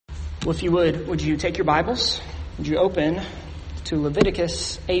Well, if you would you take your Bibles? Would you open to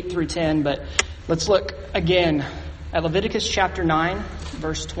Leviticus 8 through 10? But let's look again at Leviticus chapter 9,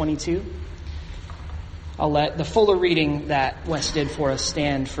 verse 22. I'll let the fuller reading that Wes did for us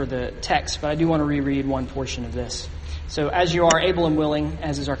stand for the text, but I do want to reread one portion of this. So as you are able and willing,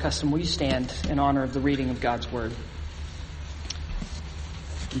 as is our custom, will you stand in honor of the reading of God's Word?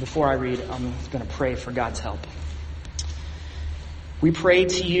 And before I read, I'm going to pray for God's help. We pray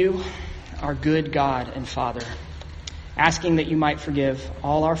to you, our good God and Father, asking that you might forgive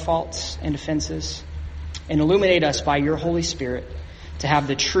all our faults and offenses and illuminate us by your Holy Spirit to have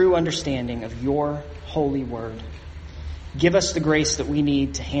the true understanding of your holy word. Give us the grace that we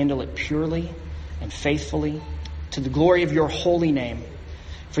need to handle it purely and faithfully to the glory of your holy name,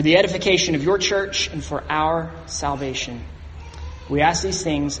 for the edification of your church and for our salvation. We ask these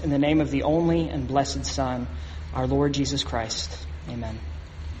things in the name of the only and blessed Son, our Lord Jesus Christ. Amen.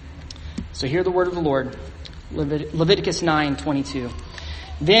 So hear the word of the Lord. Leviticus 9:22.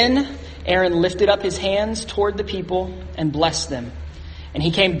 Then Aaron lifted up his hands toward the people and blessed them. And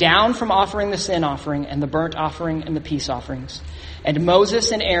he came down from offering the sin offering and the burnt offering and the peace offerings. And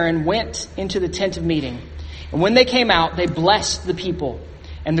Moses and Aaron went into the tent of meeting. And when they came out, they blessed the people.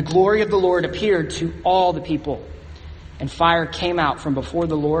 And the glory of the Lord appeared to all the people. And fire came out from before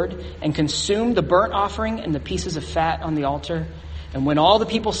the Lord and consumed the burnt offering and the pieces of fat on the altar. And when all the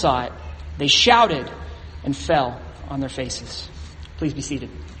people saw it, they shouted and fell on their faces. Please be seated.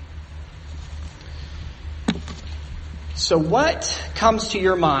 So what comes to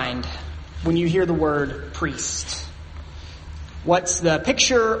your mind when you hear the word priest? What's the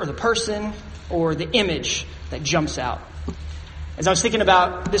picture or the person or the image that jumps out? As I was thinking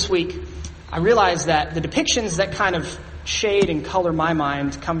about this week, I realized that the depictions that kind of shade and color my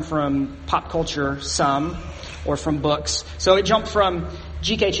mind come from pop culture, some, or from books. So it jumped from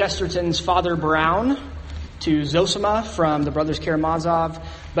G.K. Chesterton's Father Brown to Zosima from the Brothers Karamazov,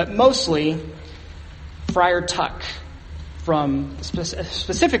 but mostly Friar Tuck,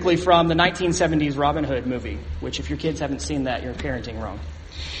 specifically from the 1970s Robin Hood movie, which if your kids haven't seen that, you're parenting wrong.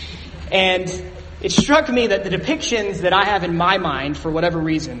 And it struck me that the depictions that I have in my mind, for whatever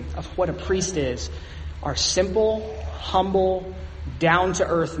reason, of what a priest is, are simple, humble,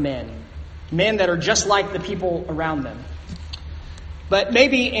 down-to-earth men that are just like the people around them. But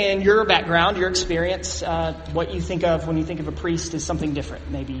maybe in your background, your experience, what you think of when you think of a priest is something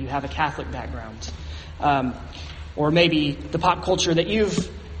different. Maybe you have a Catholic background. Or maybe the pop culture that you've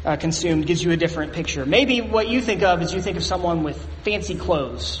consumed gives you a different picture. Maybe what you think of is you think of someone with fancy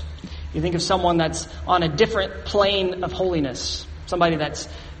clothes. You think of someone that's on a different plane of holiness. Somebody that's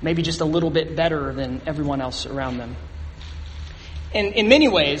maybe just a little bit better than everyone else around them. And in many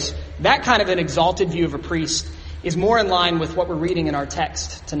ways, that kind of an exalted view of a priest is more in line with what we're reading in our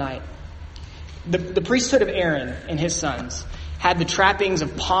text tonight. The priesthood of Aaron and his sons had the trappings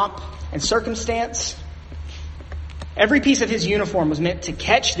of pomp and circumstance. Every piece of his uniform was meant to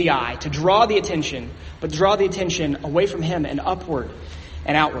catch the eye, to draw the attention, but draw the attention away from him and upward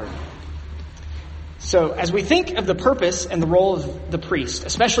and outward. So as we think of the purpose and the role of the priest,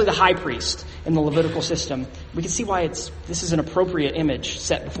 especially the high priest in the Levitical system, we can see why this is an appropriate image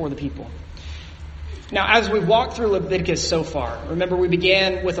set before the people. Now, as we walk through Leviticus so far, remember we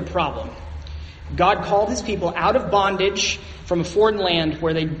began with a problem. God called his people out of bondage from a foreign land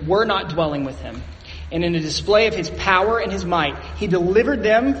where they were not dwelling with him. And in a display of his power and his might, he delivered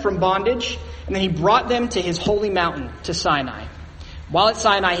them from bondage, and then he brought them to his holy mountain, to Sinai. While at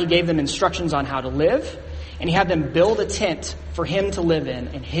Sinai, he gave them instructions on how to live, and he had them build a tent for him to live in,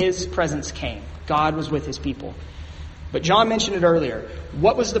 and his presence came. God was with his people. But John mentioned it earlier.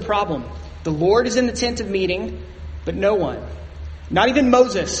 What was the problem? The Lord is in the tent of meeting, but no one. Not even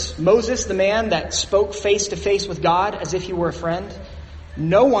Moses. Moses, the man that spoke face to face with God as if he were a friend.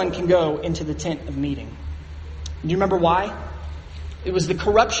 No one can go into the tent of meeting. Do you remember why? It was the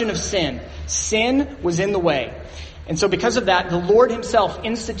corruption of sin. Sin was in the way. And so because of that, the Lord himself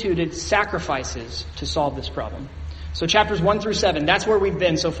instituted sacrifices to solve this problem. So chapters 1 through 7, that's where we've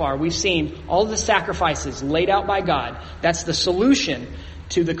been so far. We've seen all of the sacrifices laid out by God. That's the solution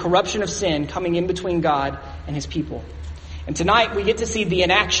to the corruption of sin coming in between God and his people. And tonight we get to see the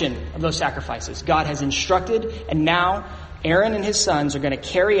inaction of those sacrifices. God has instructed, and now Aaron and his sons are going to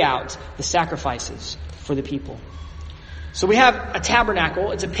carry out the sacrifices for the people. So we have a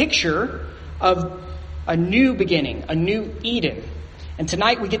tabernacle. It's a picture of a new beginning, a new Eden. And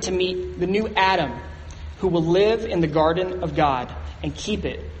tonight we get to meet the new Adam who will live in the garden of God and keep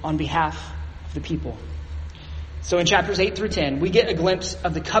it on behalf of the people. So in chapters 8 through 10, we get a glimpse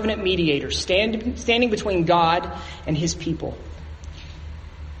of the covenant mediator standing between God and his people.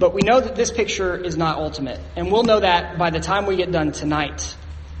 But we know that this picture is not ultimate. And we'll know that by the time we get done tonight.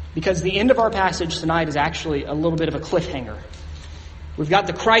 Because the end of our passage tonight is actually a little bit of a cliffhanger. We've got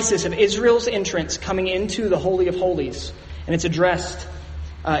the crisis of Israel's entrance coming into the Holy of Holies. And it's addressed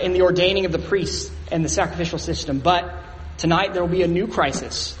in the ordaining of the priests and the sacrificial system. But tonight there will be a new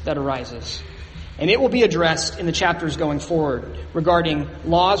crisis that arises. And it will be addressed in the chapters going forward regarding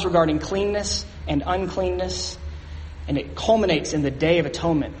laws regarding cleanness and uncleanness. And it culminates in the Day of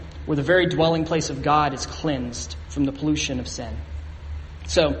Atonement, where the very dwelling place of God is cleansed from the pollution of sin.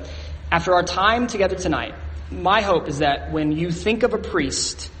 So, after our time together tonight, my hope is that when you think of a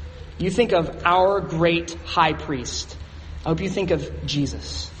priest, you think of our great high priest. I hope you think of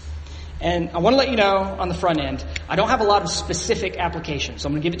Jesus. And I want to let you know on the front end, I don't have a lot of specific applications. So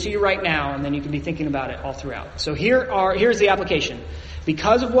I'm going to give it to you right now, and then you can be thinking about it all throughout. So here's the application.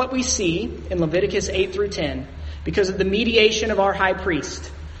 Because of what we see in Leviticus 8 through 10, because of the mediation of our high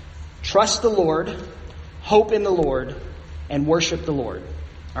priest, trust the Lord, hope in the Lord, and worship the Lord.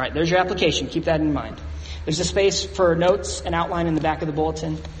 All right, there's your application. Keep that in mind. There's a space for notes and outline in the back of the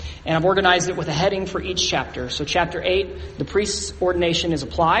bulletin. And I've organized it with a heading for each chapter. So chapter 8, the priest's ordination is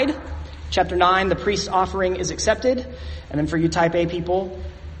applied. Chapter 9, the priest's offering is accepted. And then for you type A people,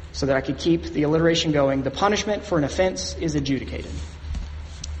 so that I could keep the alliteration going, the punishment for an offense is adjudicated.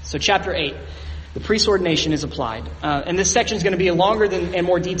 So chapter 8, the priest's ordination is applied. And this section is going to be longer and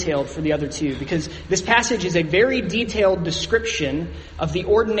more detailed for the other two, because this passage is a very detailed description of the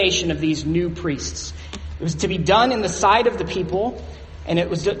ordination of these new priests. It was to be done in the sight of the people, and it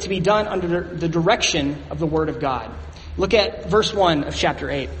was to be done under the direction of the Word of God. Look at verse 1 of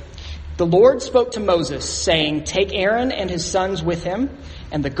chapter 8. The Lord spoke to Moses, saying, "Take Aaron and his sons with him,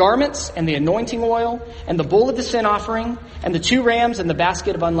 and the garments, and the anointing oil, and the bull of the sin offering, and the 2 rams, and the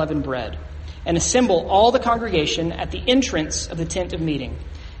basket of unleavened bread, and assemble all the congregation at the entrance of the tent of meeting."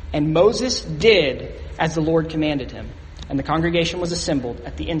 And Moses did as the Lord commanded him, and the congregation was assembled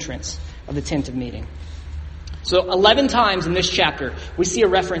at the entrance of the tent of meeting. So 11 times in this chapter, we see a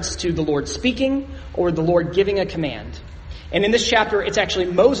reference to the Lord speaking or the Lord giving a command. And in this chapter, it's actually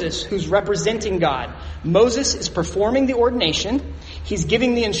Moses who's representing God. Moses is performing the ordination. He's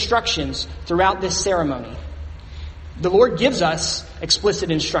giving the instructions throughout this ceremony. The Lord gives us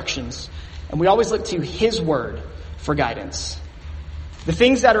explicit instructions, and we always look to His Word for guidance. The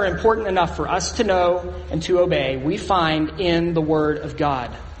things that are important enough for us to know and to obey, we find in the Word of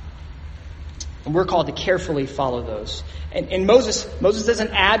God. And we're called to carefully follow those. And Moses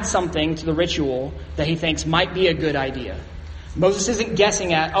doesn't add something to the ritual that he thinks might be a good idea. Moses isn't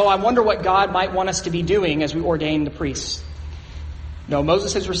guessing at, I wonder what God might want us to be doing as we ordain the priests. No,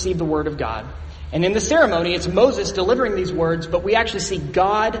 Moses has received the Word of God. And in the ceremony, it's Moses delivering these words, but we actually see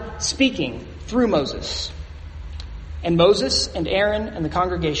God speaking through Moses. And Moses and Aaron and the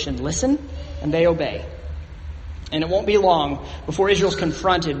congregation listen, and they obey. And it won't be long before Israel's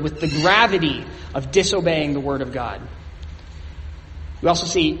confronted with the gravity of disobeying the Word of God. We also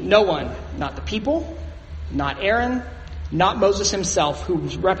see no one, not the people, not Aaron, not Moses himself, who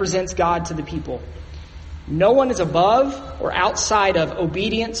represents God to the people. No one is above or outside of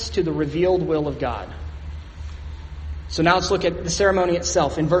obedience to the revealed will of God. So now let's look at the ceremony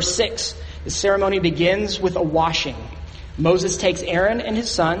itself. In verse 6, the ceremony begins with a washing. Moses takes Aaron and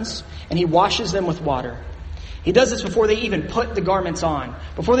his sons, and he washes them with water. He does this before they even put the garments on.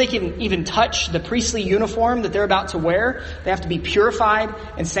 Before they can even touch the priestly uniform that they're about to wear, they have to be purified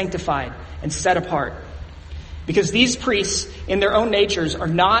and sanctified and set apart. Because these priests, in their own natures, are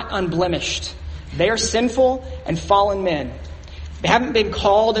not unblemished. They are sinful and fallen men. They haven't been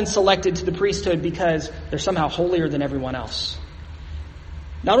called and selected to the priesthood because they're somehow holier than everyone else.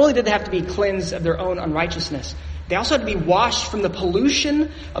 Not only did they have to be cleansed of their own unrighteousness, they also had to be washed from the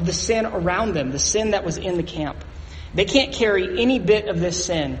pollution of the sin around them, the sin that was in the camp. They can't carry any bit of this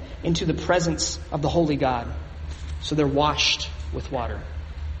sin into the presence of the holy God. So they're washed with water.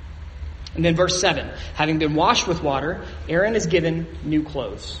 And then verse 7, having been washed with water, Aaron is given new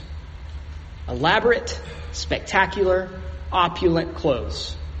clothes. Elaborate, spectacular, opulent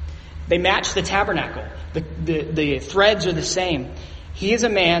clothes. They match the tabernacle. The threads are the same. He is a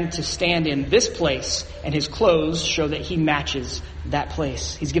man to stand in this place, and his clothes show that he matches that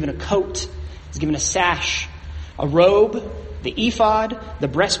place. He's given a coat. He's given a sash, a robe, the ephod, the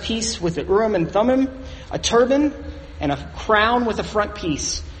breastpiece with the Urim and Thummim, a turban, and a crown with a front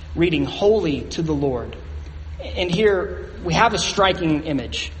piece, reading "Holy to the Lord." And here we have a striking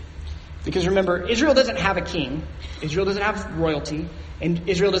image. Because remember, Israel doesn't have a king. Israel doesn't have royalty. And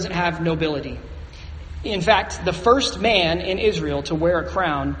Israel doesn't have nobility. In fact, the first man in Israel to wear a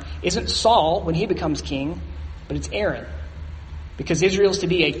crown isn't Saul when he becomes king, but it's Aaron. because Israel is to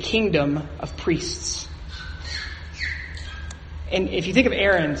be a kingdom of priests. And if you think of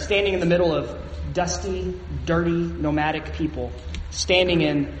Aaron standing in the middle of dusty, dirty, nomadic people, standing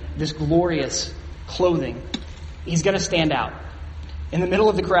in this glorious clothing, he's going to stand out. In the middle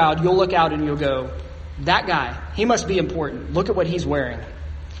of the crowd, you'll look out and you'll go, that guy, he must be important. Look at what he's wearing.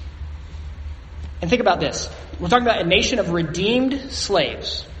 And think about this. We're talking about a nation of redeemed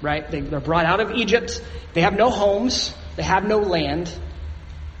slaves, right? They're brought out of Egypt. They have no homes. They have no land.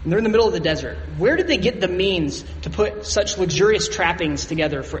 And they're in the middle of the desert. Where did they get the means to put such luxurious trappings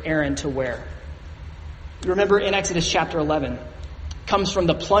together for Aaron to wear? You remember in Exodus chapter 11, comes from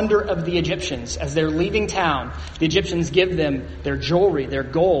the plunder of the Egyptians. As they're leaving town, the Egyptians give them their jewelry, their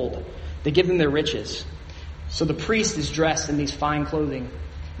gold. They give them their riches. So the priest is dressed in this fine clothing.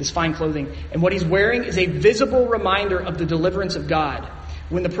 And what he's wearing is a visible reminder of the deliverance of God.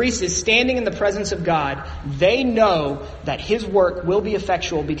 When the priest is standing in the presence of God, they know that his work will be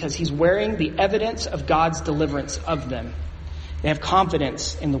effectual because he's wearing the evidence of God's deliverance of them. They have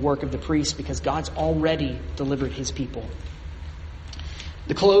confidence in the work of the priest because God's already delivered his people.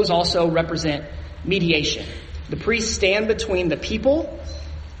 The clothes also represent mediation. The priests stand between the people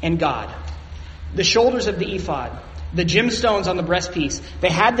and God. The shoulders of the ephod, the gemstones on the breastpiece, they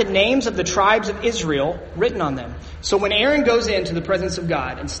had the names of the tribes of Israel written on them. So when Aaron goes into the presence of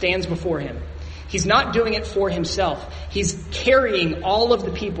God and stands before him, he's not doing it for himself. He's carrying all of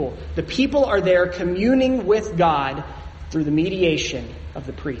the people. The people are there communing with God through the mediation of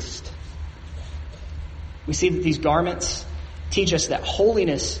the priest. We see that these garments teach us that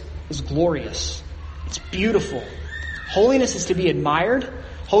holiness is glorious. It's beautiful. Holiness is to be admired.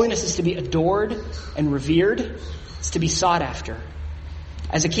 Holiness is to be adored and revered. It's to be sought after.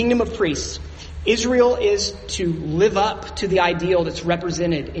 As a kingdom of priests, Israel is to live up to the ideal that's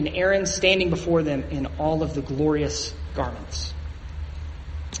represented in Aaron standing before them in all of the glorious garments.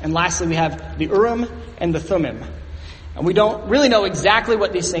 And lastly, we have the Urim and the Thummim. And we don't really know exactly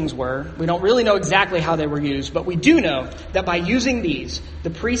what these things were. We don't really know exactly how they were used. But we do know that by using these, the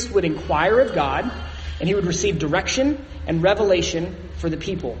priest would inquire of God, and he would receive direction and revelation for the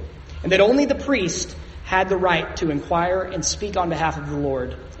people. And that only the priest had the right to inquire and speak on behalf of the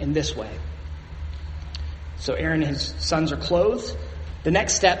Lord in this way. So Aaron and his sons are clothed. The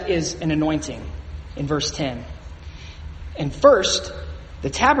next step is an anointing in verse 10. And first, the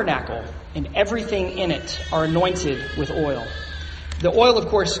tabernacle and everything in it are anointed with oil. The oil, of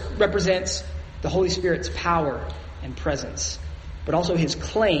course, represents the Holy Spirit's power and presence, but also his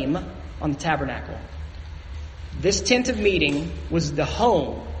claim on the tabernacle. This tent of meeting was the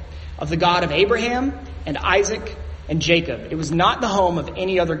home of the God of Abraham and Isaac and Jacob. It was not the home of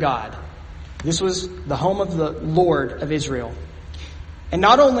any other God. This was the home of the Lord of Israel. And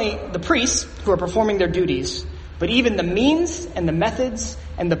not only the priests who are performing their duties, but even the means and the methods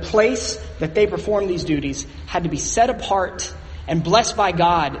and the place that they perform these duties had to be set apart and blessed by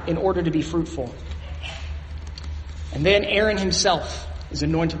God in order to be fruitful. And then Aaron himself is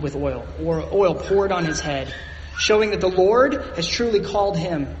anointed with oil, or oil poured on his head, showing that the Lord has truly called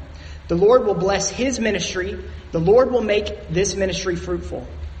him. The Lord will bless his ministry. The Lord will make this ministry fruitful.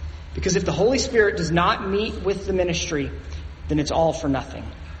 Because if the Holy Spirit does not meet with the ministry, then it's all for nothing.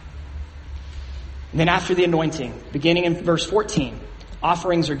 And then after the anointing, beginning in verse 14,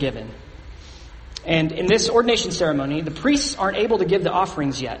 offerings are given. And in this ordination ceremony, the priests aren't able to give the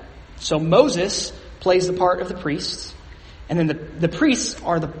offerings yet. So Moses plays the part of the priests, and then the priests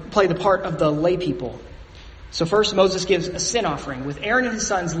play the part of the lay people. So first Moses gives a sin offering, with Aaron and his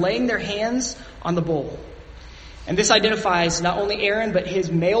sons laying their hands on the bowl. And this identifies not only Aaron, but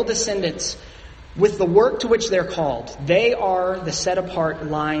his male descendants with the work to which they're called. They are the set-apart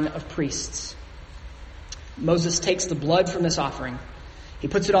line of priests. Moses takes the blood from this offering. He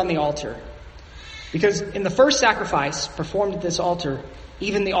puts it on the altar. Because in the first sacrifice performed at this altar,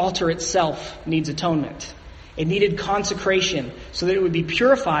 even the altar itself needs atonement. It needed consecration so that it would be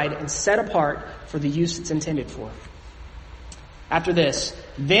purified and set apart for the use it's intended for. After this,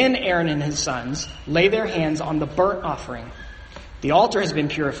 then Aaron and his sons lay their hands on the burnt offering. The altar has been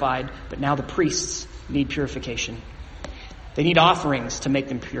purified, but now the priests need purification. They need offerings to make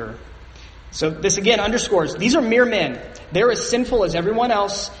them pure. So this again underscores, these are mere men. They're as sinful as everyone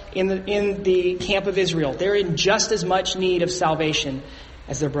else in the camp of Israel. They're in just as much need of salvation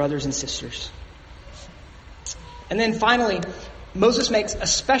as their brothers and sisters. And then finally, Moses makes a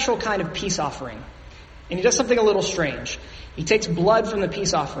special kind of peace offering. And he does something a little strange. He takes blood from the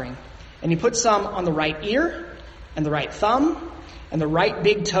peace offering and he puts some on the right ear and the right thumb and the right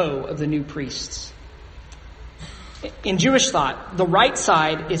big toe of the new priests. In Jewish thought, the right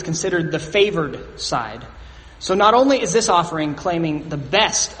side is considered the favored side. So not only is this offering claiming the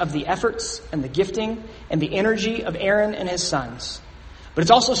best of the efforts and the gifting and the energy of Aaron and his sons, but it's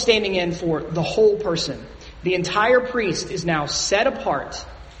also standing in for the whole person. The entire priest is now set apart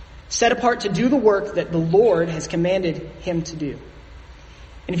to do the work that the Lord has commanded him to do.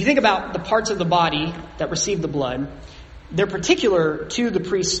 And if you think about the parts of the body that receive the blood, they're particular to the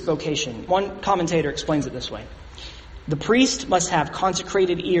priest's vocation. One commentator explains it this way. The priest must have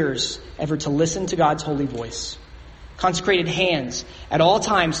consecrated ears ever to listen to God's holy voice, consecrated hands at all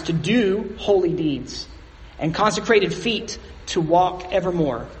times to do holy deeds, and consecrated feet to walk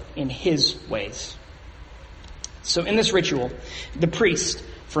evermore in his ways. So in this ritual, the priest,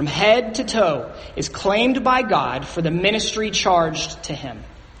 from head to toe, is claimed by God for the ministry charged to him.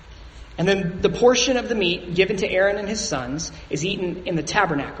 And then the portion of the meat given to Aaron and his sons is eaten in the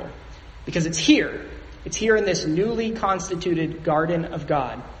tabernacle, because it's here in this newly constituted garden of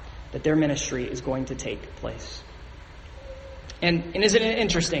God that their ministry is going to take place. And isn't it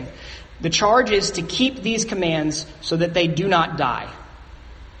interesting? The charge is to keep these commands so that they do not die.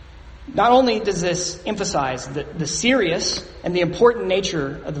 Not only does this emphasize the serious and the important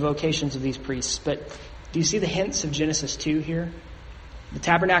nature of the vocations of these priests, but do you see the hints of Genesis 2 here? The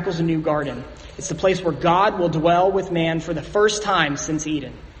tabernacle is a new garden. It's the place where God will dwell with man for the first time since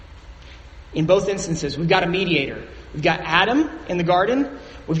Eden. In both instances, we've got a mediator. We've got Adam in the garden.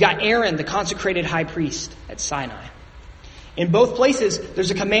 We've got Aaron, the consecrated high priest at Sinai. In both places,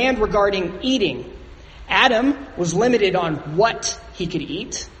 there's a command regarding eating. Adam was limited on what he could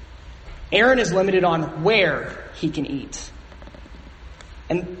eat. Aaron is limited on where he can eat.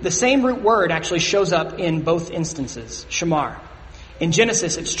 And the same root word actually shows up in both instances, shamar. In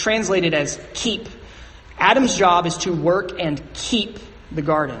Genesis, it's translated as keep. Adam's job is to work and keep the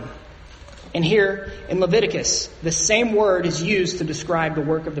garden. And here in Leviticus, the same word is used to describe the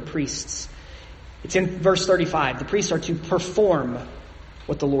work of the priests. It's in verse 35. The priests are to perform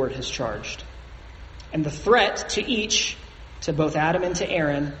what the Lord has charged. And the threat to each, to both Adam and to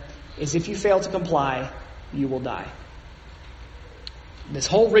Aaron, is if you fail to comply, you will die. This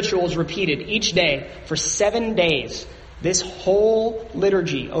whole ritual is repeated each day for 7 days. This whole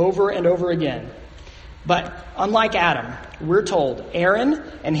liturgy over and over again. But unlike Adam, we're told Aaron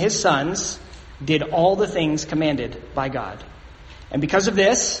and his sons did all the things commanded by God. And because of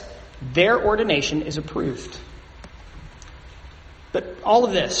this, their ordination is approved. But all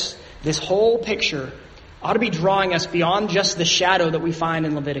of this whole picture, ought to be drawing us beyond just the shadow that we find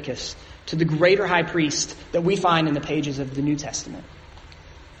in Leviticus to the greater high priest that we find in the pages of the New Testament.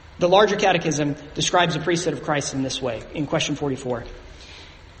 The larger catechism describes the priesthood of Christ in this way, in question 44.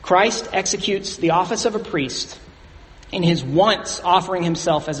 Christ executes the office of a priest in his once offering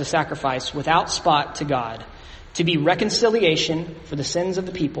himself as a sacrifice without spot to God, to be reconciliation for the sins of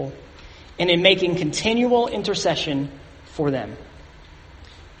the people, and in making continual intercession for them.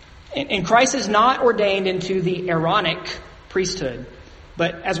 And Christ is not ordained into the Aaronic priesthood,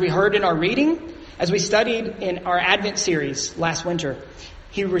 but as we heard in our reading, as we studied in our Advent series last winter,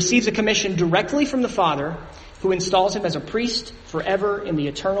 he receives a commission directly from the Father, who installs him as a priest forever in the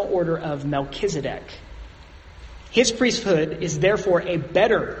eternal order of Melchizedek. His priesthood is therefore a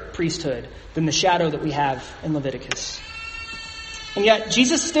better priesthood than the shadow that we have in Leviticus. And yet,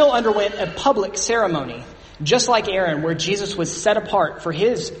 Jesus still underwent a public ceremony, just like Aaron, where Jesus was set apart for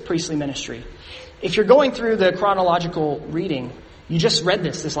his priestly ministry. If you're going through the chronological reading, you just read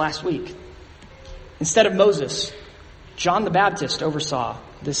this last week. Instead of Moses, John the Baptist oversaw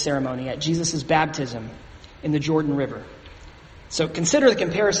this ceremony at Jesus' baptism in the Jordan River. So consider the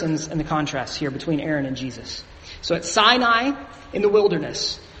comparisons and the contrasts here between Aaron and Jesus. So at Sinai in the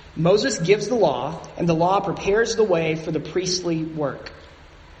wilderness, Moses gives the law, and the law prepares the way for the priestly work.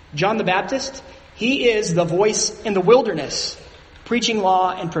 John the Baptist, he is the voice in the wilderness, preaching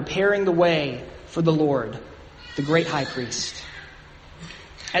law and preparing the way for the Lord, the great high priest.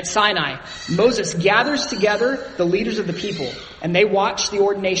 At Sinai, Moses gathers together the leaders of the people, and they watch the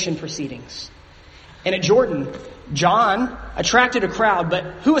ordination proceedings. And at Jordan, John attracted a crowd, but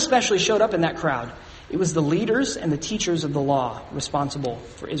who especially showed up in that crowd? It was the leaders and the teachers of the law responsible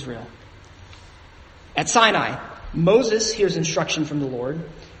for Israel. At Sinai, Moses hears instruction from the Lord.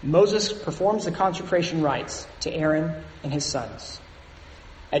 Moses performs the consecration rites to Aaron and his sons.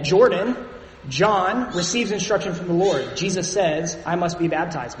 At Jordan, John receives instruction from the Lord. Jesus says, "I must be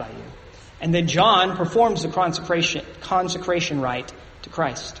baptized by you." And then John performs the consecration rite to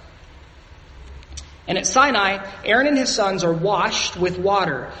Christ. And at Sinai, Aaron and his sons are washed with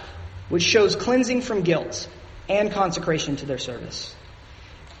water, which shows cleansing from guilt and consecration to their service.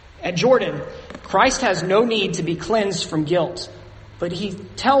 At Jordan, Christ has no need to be cleansed from guilt, but he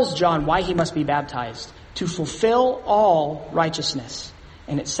tells John why he must be baptized, to fulfill all righteousness,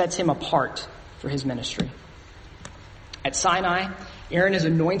 and it sets him apart for his ministry. At Sinai, Aaron is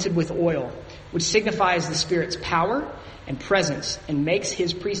anointed with oil, which signifies the Spirit's power and presence and makes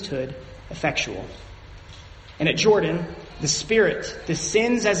his priesthood effectual. And at Jordan, the Spirit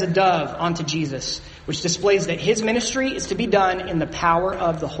descends as a dove onto Jesus, which displays that his ministry is to be done in the power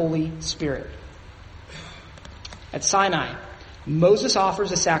of the Holy Spirit. At Sinai, Moses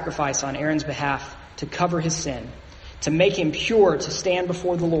offers a sacrifice on Aaron's behalf to cover his sin, to make him pure to stand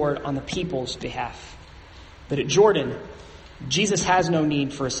before the Lord on the people's behalf. But at Jordan, Jesus has no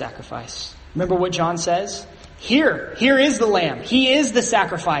need for a sacrifice. Remember what John says? Here is the Lamb. He is the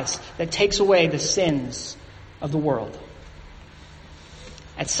sacrifice that takes away the sins of the world.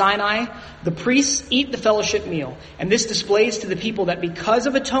 At Sinai, the priests eat the fellowship meal, and this displays to the people that because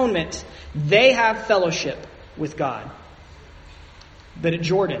of atonement, they have fellowship with God. But at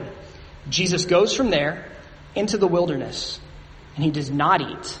Jordan, Jesus goes from there into the wilderness, and he does not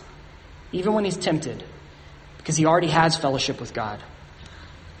eat, even when he's tempted, because he already has fellowship with God.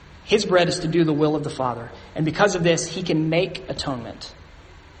 His bread is to do the will of the Father, and because of this, he can make atonement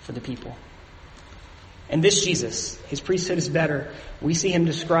for the people. And this Jesus, his priesthood is better. We see him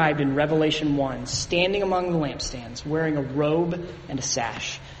described in Revelation 1, standing among the lampstands, wearing a robe and a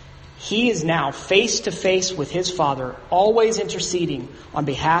sash. He is now face to face with his Father, always interceding on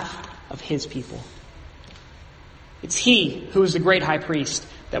behalf of his people. It's he who is the great high priest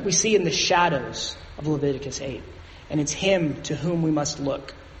that we see in the shadows of Leviticus 8. And it's him to whom we must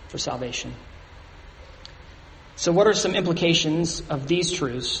look for salvation. So what are some implications of these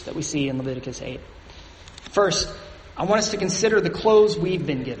truths that we see in Leviticus 8? First, I want us to consider the clothes we've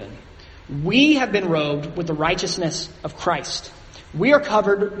been given. We have been robed with the righteousness of Christ. We are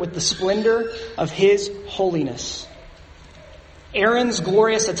covered with the splendor of his holiness. Aaron's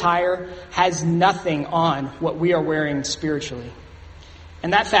glorious attire has nothing on what we are wearing spiritually.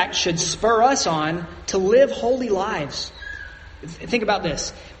 And that fact should spur us on to live holy lives. Think about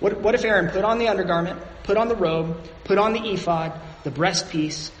this. What if Aaron put on the undergarment, put on the robe, put on the ephod, the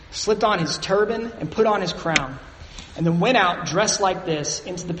breastpiece, slipped on his turban, and put on his crown, and then went out dressed like this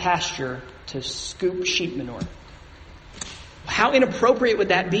into the pasture to scoop sheep manure? How inappropriate would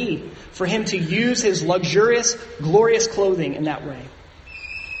that be for him to use his luxurious, glorious clothing in that way?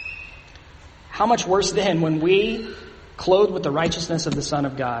 How much worse then when we, clothed with the righteousness of the Son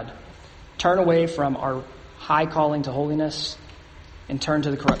of God, turn away from our high calling to holiness and turn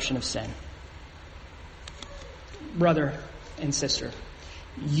to the corruption of sin? Brother and sister,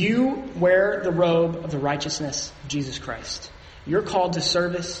 you wear the robe of the righteousness of Jesus Christ. You're called to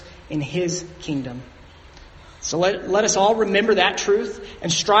service in his kingdom. So let us all remember that truth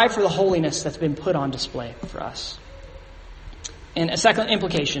and strive for the holiness that's been put on display for us. And a second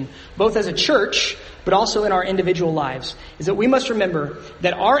implication, both as a church, but also in our individual lives, is that we must remember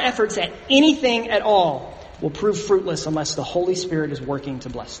that our efforts at anything at all will prove fruitless unless the Holy Spirit is working to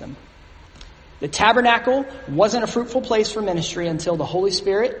bless them. The tabernacle wasn't a fruitful place for ministry until the Holy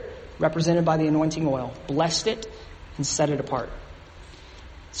Spirit, represented by the anointing oil, blessed it and set it apart.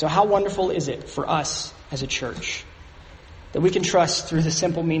 So how wonderful is it for us as a church that we can trust through the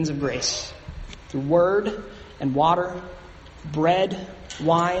simple means of grace, through word and water, bread,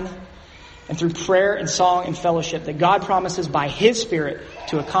 wine, and through prayer and song and fellowship, that God promises by his Spirit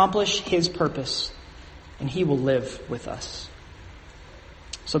to accomplish his purpose, and he will live with us.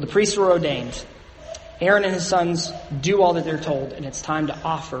 So the priests were ordained. Aaron and his sons do all that they're told, and it's time to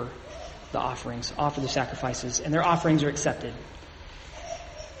offer the offerings, offer the sacrifices, and their offerings are accepted.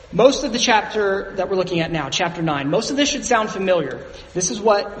 Most of the chapter that we're looking at now, chapter 9, most of this should sound familiar. This is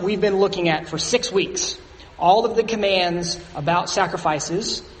what we've been looking at for 6 weeks. All of the commands about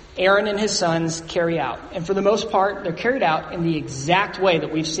sacrifices, Aaron and his sons carry out. And for the most part, they're carried out in the exact way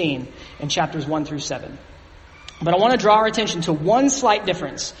that we've seen in chapters 1 through 7. But I want to draw our attention to one slight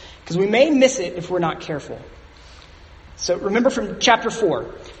difference, because we may miss it if we're not careful. So remember from chapter 4,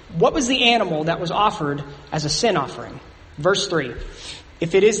 what was the animal that was offered as a sin offering? Verse 3,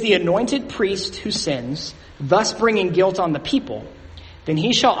 if it is the anointed priest who sins, thus bringing guilt on the people, then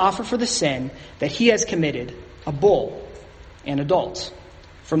he shall offer for the sin that he has committed a bull, an adult,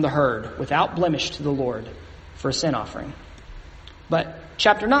 from the herd, without blemish to the Lord, for a sin offering. But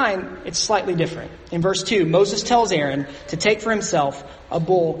chapter 9, it's slightly different. In verse 2, Moses tells Aaron to take for himself a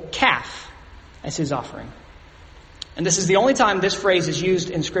bull calf as his offering. And this is the only time this phrase is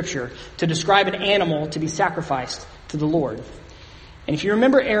used in Scripture to describe an animal to be sacrificed to the Lord. And if you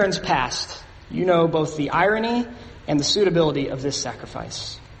remember Aaron's past, you know both the irony and the suitability of this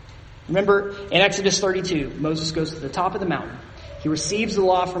sacrifice. Remember, in Exodus 32, Moses goes to the top of the mountain, He receives the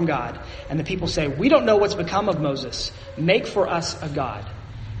law from God, and the people say, "We don't know what's become of Moses. Make for us a god."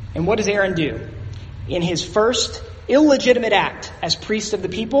 And what does Aaron do? In his first illegitimate act as priest of the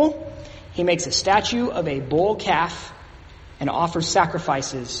people, he makes a statue of a bull calf and offers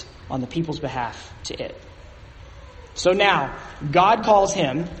sacrifices on the people's behalf to it. So now, God calls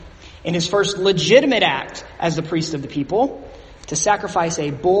him, in his first legitimate act as the priest of the people, to sacrifice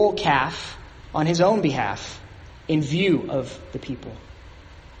a bull calf on his own behalf in view of the people.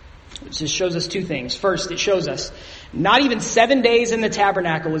 This shows us two things. First, it shows us not even 7 days in the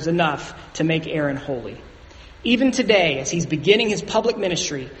tabernacle is enough to make Aaron holy. Even today, as he's beginning his public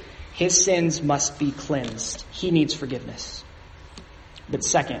ministry, his sins must be cleansed. He needs forgiveness. But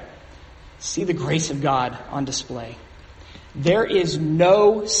second, see the grace of God on display. There is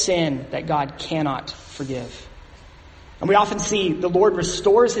no sin that God cannot forgive. And we often see the Lord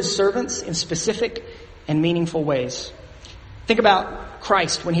restores his servants in specific and meaningful ways. Think about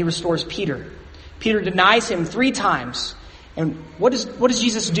Christ when he restores Peter. Peter denies him 3 times. And what does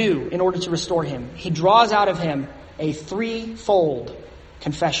Jesus do in order to restore him? He draws out of him a 3-fold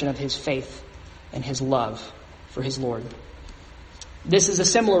confession of his faith and his love for his Lord. This is a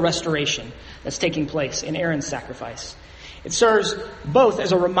similar restoration that's taking place in Aaron's sacrifice. It serves both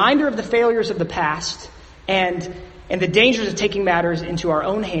as a reminder of the failures of the past and the dangers of taking matters into our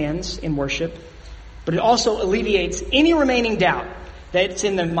own hands in worship, but it also alleviates any remaining doubt that it's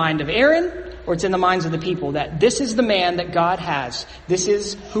in the mind of Aaron or it's in the minds of the people, that this is the man that God has. This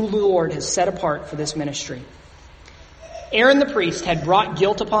is who the Lord has set apart for this ministry. Aaron the priest had brought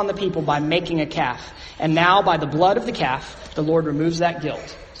guilt upon the people by making a calf, and now by the blood of the calf, the Lord removes that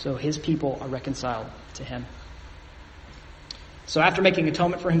guilt, so his people are reconciled to him. So after making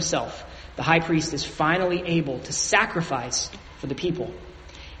atonement for himself, the high priest is finally able to sacrifice for the people.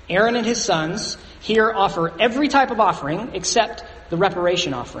 Aaron and his sons here offer every type of offering except the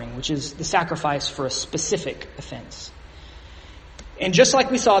reparation offering, which is the sacrifice for a specific offense. And just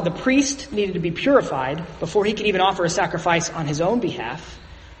like we saw, the priest needed to be purified before he could even offer a sacrifice on his own behalf.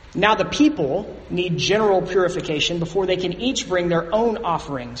 Now the people need general purification before they can each bring their own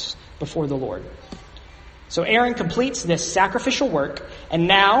offerings before the Lord. So Aaron completes this sacrificial work, and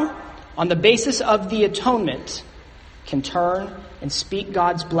now, on the basis of the atonement, can turn and speak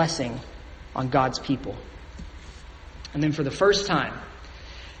God's blessing on God's people. And then for the first time,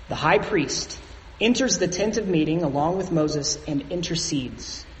 the high priest enters the tent of meeting along with Moses and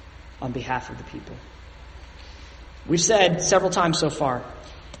intercedes on behalf of the people. We've said several times so far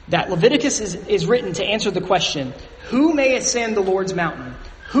that Leviticus is written to answer the question, who may ascend the Lord's mountain?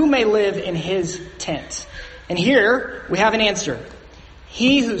 Who may live in his tent? And here we have an answer.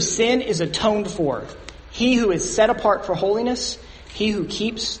 He whose sin is atoned for. He who is set apart for holiness. He who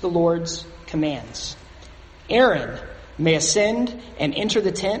keeps the Lord's commands. Aaron may ascend and enter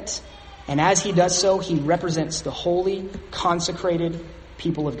the tent, and as he does so, he represents the holy, consecrated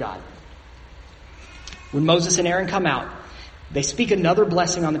people of God. When Moses and Aaron come out, they speak another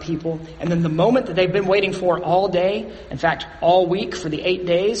blessing on the people, and then the moment that they've been waiting for all day, in fact, all week for the 8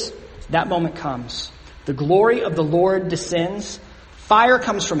 days, that moment comes. The glory of the Lord descends. Fire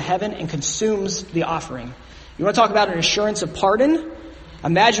comes from heaven and consumes the offering. You want to talk about an assurance of pardon?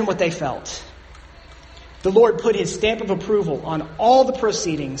 Imagine what they felt. The Lord put his stamp of approval on all the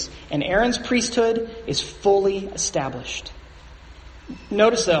proceedings, and Aaron's priesthood is fully established.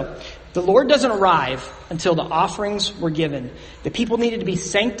 Notice though, the Lord doesn't arrive until the offerings were given. The people needed to be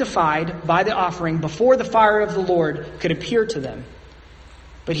sanctified by the offering before the fire of the Lord could appear to them.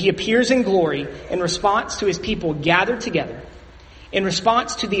 But he appears in glory in response to his people gathered together, in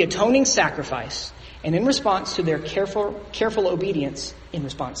response to the atoning sacrifice, and in response to their careful obedience in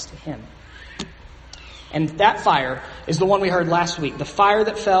response to him. And that fire is the one we heard last week. The fire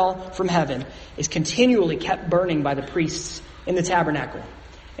that fell from heaven is continually kept burning by the priests in the tabernacle.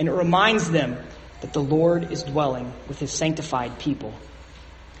 And it reminds them that the Lord is dwelling with his sanctified people.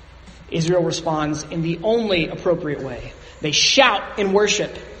 Israel responds in the only appropriate way. They shout in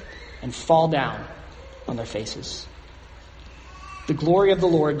worship and fall down on their faces. The glory of the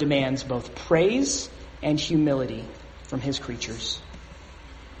Lord demands both praise and humility from his creatures.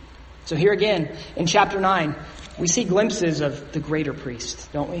 So here again, in chapter 9, we see glimpses of the greater priest,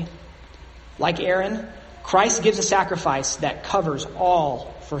 don't we? Like Aaron, Christ gives a sacrifice that covers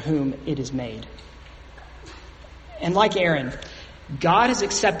all for whom it is made. And like Aaron, God has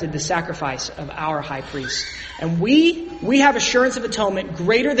accepted the sacrifice of our high priest. And we have assurance of atonement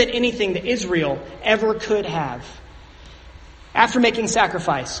greater than anything that Israel ever could have. After making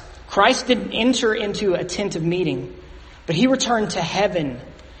sacrifice, Christ didn't enter into a tent of meeting, but he returned to heaven.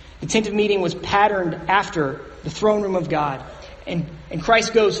 The tent of meeting was patterned after the throne room of God. And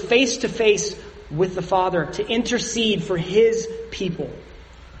Christ goes face to face with the Father to intercede for his people.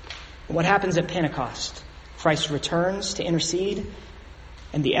 And what happens at Pentecost? Christ returns to intercede,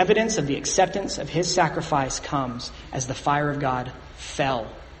 and the evidence of the acceptance of his sacrifice comes as the fire of God fell.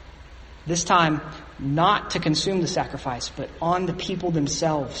 This time, not to consume the sacrifice, but on the people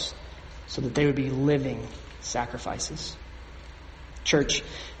themselves, so that they would be living sacrifices. Church,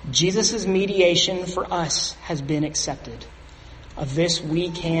 Jesus' mediation for us has been accepted. Of this we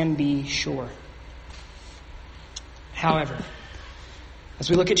can be sure. However, as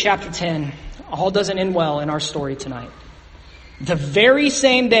we look at chapter 10, all doesn't end well in our story tonight. The very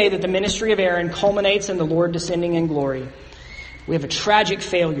same day that the ministry of Aaron culminates in the Lord descending in glory, we have a tragic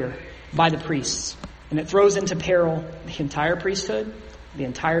failure by the priests, and it throws into peril the entire priesthood, the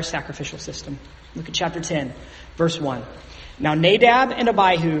entire sacrificial system. Look at chapter 10, verse 1. Now Nadab and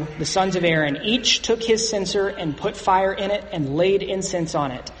Abihu, the sons of Aaron, each took his censer and put fire in it and laid incense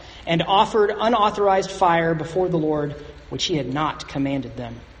on it, and offered unauthorized fire before the Lord, which he had not commanded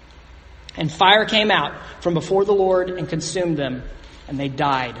them. And fire came out from before the Lord and consumed them, and they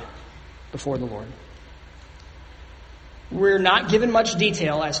died before the Lord. We're not given much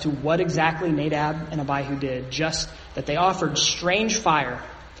detail as to what exactly Nadab and Abihu did, just that they offered strange fire.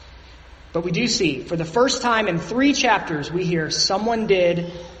 But we do see, for the first time in 3 chapters, we hear someone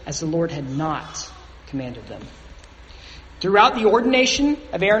did as the Lord had not commanded them. Throughout the ordination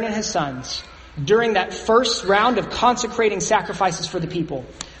of Aaron and his sons, during that first round of consecrating sacrifices for the people,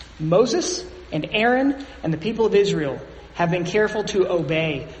 Moses and Aaron and the people of Israel have been careful to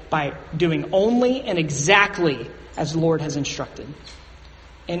obey by doing only and exactly as the Lord has instructed.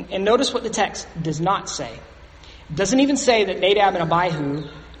 And notice what the text does not say. It doesn't even say that Nadab and Abihu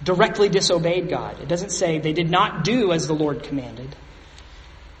directly disobeyed God. It doesn't say they did not do as the Lord commanded.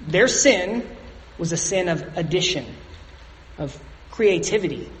 Their sin was a sin of addition, of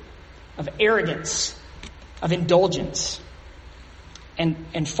creativity, of arrogance, of indulgence.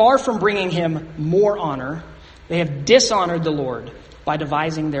 And far from bringing him more honor, they have dishonored the Lord by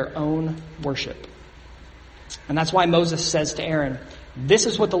devising their own worship. And that's why Moses says to Aaron, "This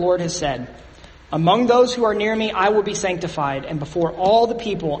is what the Lord has said. Among those who are near me, I will be sanctified, and before all the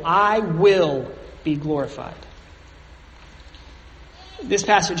people, I will be glorified." This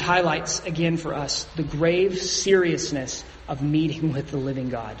passage highlights again for us the grave seriousness of meeting with the living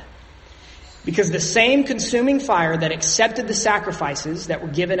God. Because the same consuming fire that accepted the sacrifices that were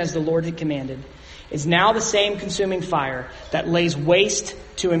given as the Lord had commanded is now the same consuming fire that lays waste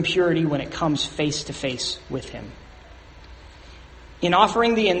to impurity when it comes face to face with him. In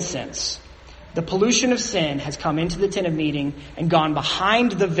offering the incense, the pollution of sin has come into the tent of meeting and gone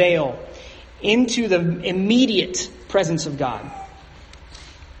behind the veil into the immediate presence of God.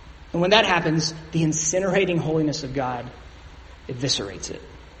 And when that happens, the incinerating holiness of God eviscerates it.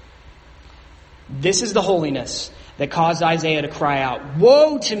 This is the holiness that caused Isaiah to cry out,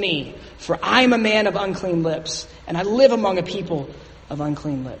 "Woe to me, for I am a man of unclean lips, and I live among a people of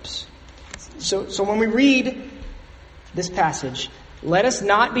unclean lips." So when we read this passage, let us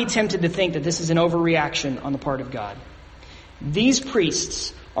not be tempted to think that this is an overreaction on the part of God. These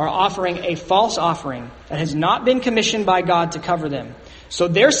priests are offering a false offering that has not been commissioned by God to cover them. So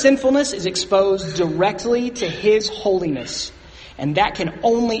their sinfulness is exposed directly to his holiness, and that can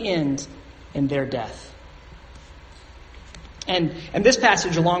only end in their death. And this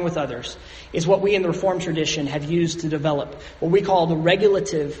passage, along with others, is what we in the Reformed tradition have used to develop what we call the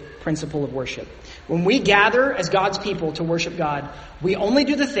regulative principle of worship. When we gather as God's people to worship God, we only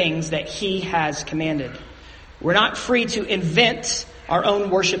do the things that he has commanded. We're not free to invent our own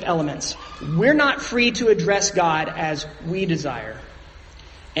worship elements. We're not free to address God as we desire.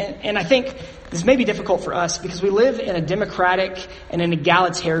 And I think this may be difficult for us because we live in a democratic and an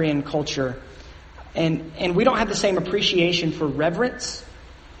egalitarian culture. And we don't have the same appreciation for reverence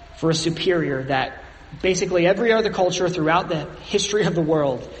for a superior that basically every other culture throughout the history of the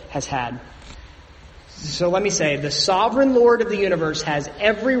world has had. So let me say, the sovereign Lord of the universe has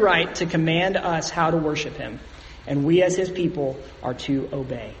every right to command us how to worship him. And we as his people are to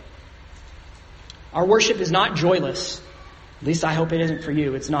obey. Our worship is not joyless. At least I hope it isn't for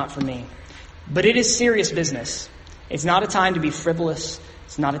you. It's not for me. But it is serious business. It's not a time to be frivolous.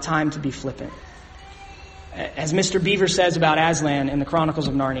 It's not a time to be flippant. As Mr. Beaver says about Aslan in the Chronicles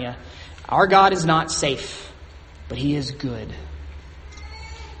of Narnia, our God is not safe, but he is good.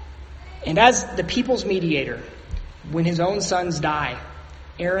 And as the people's mediator, when his own sons die,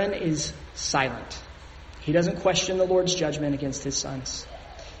 Aaron is silent. He doesn't question the Lord's judgment against his sons.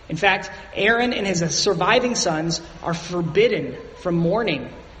 In fact, Aaron and his surviving sons are forbidden from mourning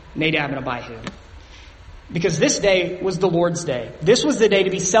Nadab and Abihu. Because this day was the Lord's day. This was the day to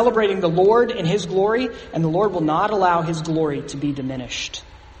be celebrating the Lord in his glory, and the Lord will not allow his glory to be diminished.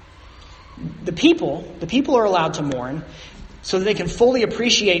 The people are allowed to mourn so that they can fully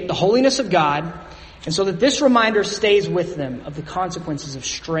appreciate the holiness of God, and so that this reminder stays with them of the consequences of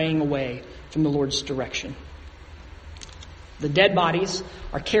straying away from the Lord's direction. The dead bodies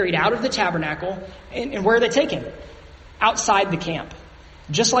are carried out of the tabernacle, and where are they taken? Outside the camp.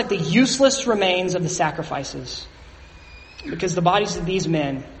 Just like the useless remains of the sacrifices. Because the bodies of these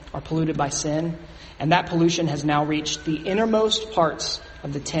men are polluted by sin, and that pollution has now reached the innermost parts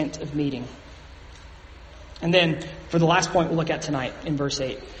of the tent of meeting. And then, for the last point we'll look at tonight, in verse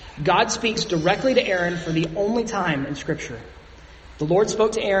 8, God speaks directly to Aaron for the only time in Scripture. The Lord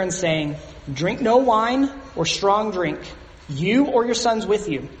spoke to Aaron saying, "Drink no wine or strong drink, you or your sons with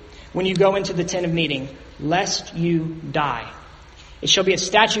you, when you go into the tent of meeting, lest you die. It shall be a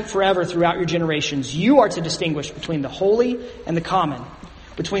statute forever throughout your generations. You are to distinguish between the holy and the common,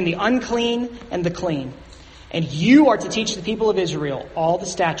 between the unclean and the clean. And you are to teach the people of Israel all the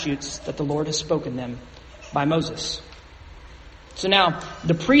statutes that the Lord has spoken them by Moses." So now,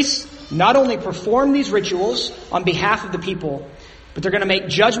 the priests not only perform these rituals on behalf of the people, but they're going to make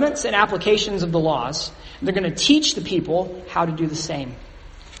judgments and applications of the laws. And they're going to teach the people how to do the same.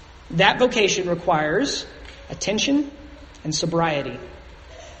 That vocation requires attention and sobriety.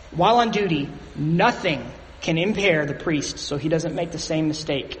 While on duty, nothing can impair the priest so he doesn't make the same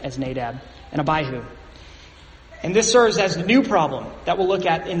mistake as Nadab and Abihu. And this serves as the new problem that we'll look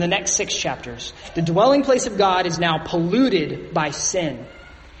at in the next 6 chapters. The dwelling place of God is now polluted by sin.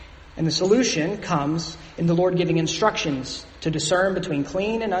 And the solution comes in the Lord giving instructions to discern between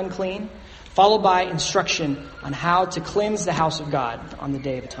clean and unclean, followed by instruction on how to cleanse the house of God on the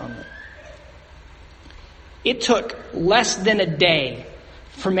Day of Atonement. It took less than a day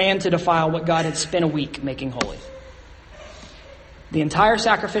for man to defile what God had spent a week making holy. The entire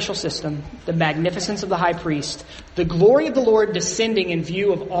sacrificial system, the magnificence of the high priest, the glory of the Lord descending in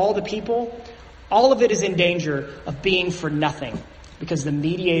view of all the people, all of it is in danger of being for nothing because the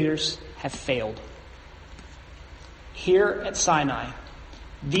mediators have failed. Here at Sinai,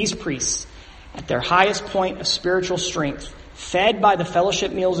 these priests, at their highest point of spiritual strength, fed by the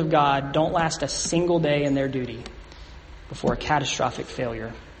fellowship meals of God, don't last a single day in their duty before a catastrophic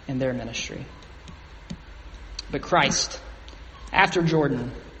failure in their ministry. But Christ, after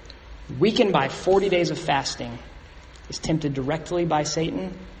Jordan, weakened by 40 days of fasting, is tempted directly by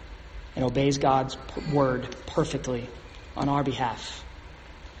Satan and obeys God's word perfectly on our behalf.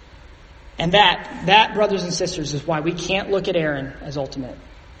 And that, brothers and sisters, is why we can't look at Aaron as ultimate.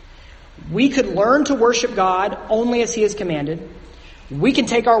 We could learn to worship God only as he has commanded. We can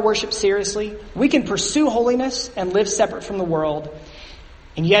take our worship seriously. We can pursue holiness and live separate from the world.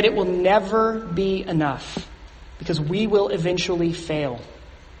 And yet it will never be enough because we will eventually fail.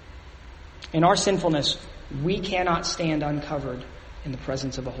 In our sinfulness, we cannot stand uncovered in the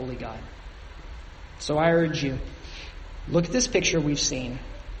presence of a holy God. So I urge you, look at this picture we've seen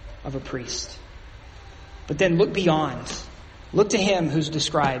of a priest. But then look beyond. Look to him who's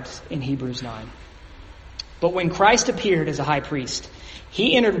described in Hebrews 9. But when Christ appeared as a high priest,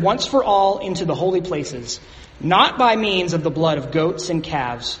 he entered once for all into the holy places, not by means of the blood of goats and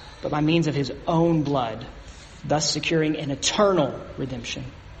calves, but by means of his own blood, thus securing an eternal redemption.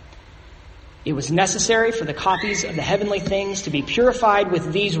 It was necessary for the copies of the heavenly things to be purified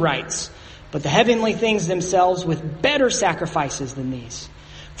with these rites, but the heavenly things themselves with better sacrifices than these.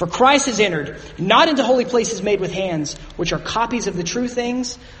 For Christ has entered, not into holy places made with hands, which are copies of the true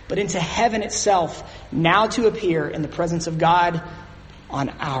things, but into heaven itself, now to appear in the presence of God on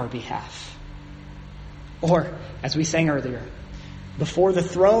our behalf. Or, as we sang earlier, before the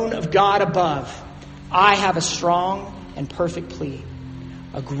throne of God above, I have a strong and perfect plea,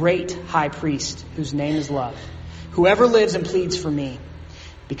 a great high priest whose name is love, whoever lives and pleads for me.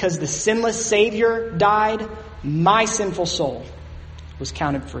 Because the sinless Savior died, my sinful soul was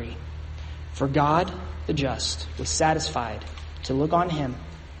counted free. For God, the just, was satisfied to look on him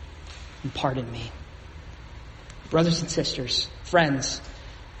and pardon me. Brothers and sisters, friends,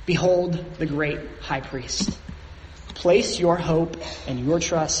 behold the great high priest. Place your hope and your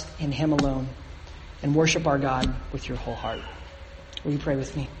trust in him alone and worship our God with your whole heart. Will you pray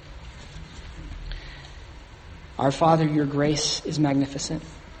with me? Our Father, your grace is magnificent.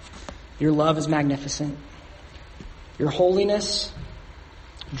 Your love is magnificent. Your holiness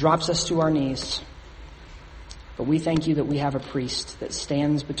drops us to our knees. But we thank you that we have a priest that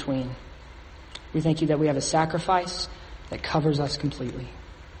stands between. We thank you that we have a sacrifice that covers us completely.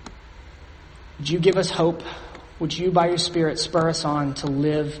 Would you give us hope? Would you, by your Spirit, spur us on to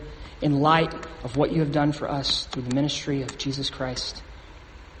live in light of what you have done for us through the ministry of Jesus Christ.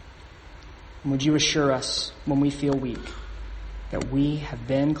 And would you assure us when we feel weak that we have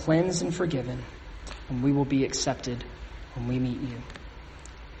been cleansed and forgiven, and we will be accepted when we meet you.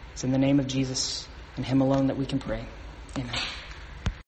 It's in the name of Jesus and him alone that we can pray. Amen.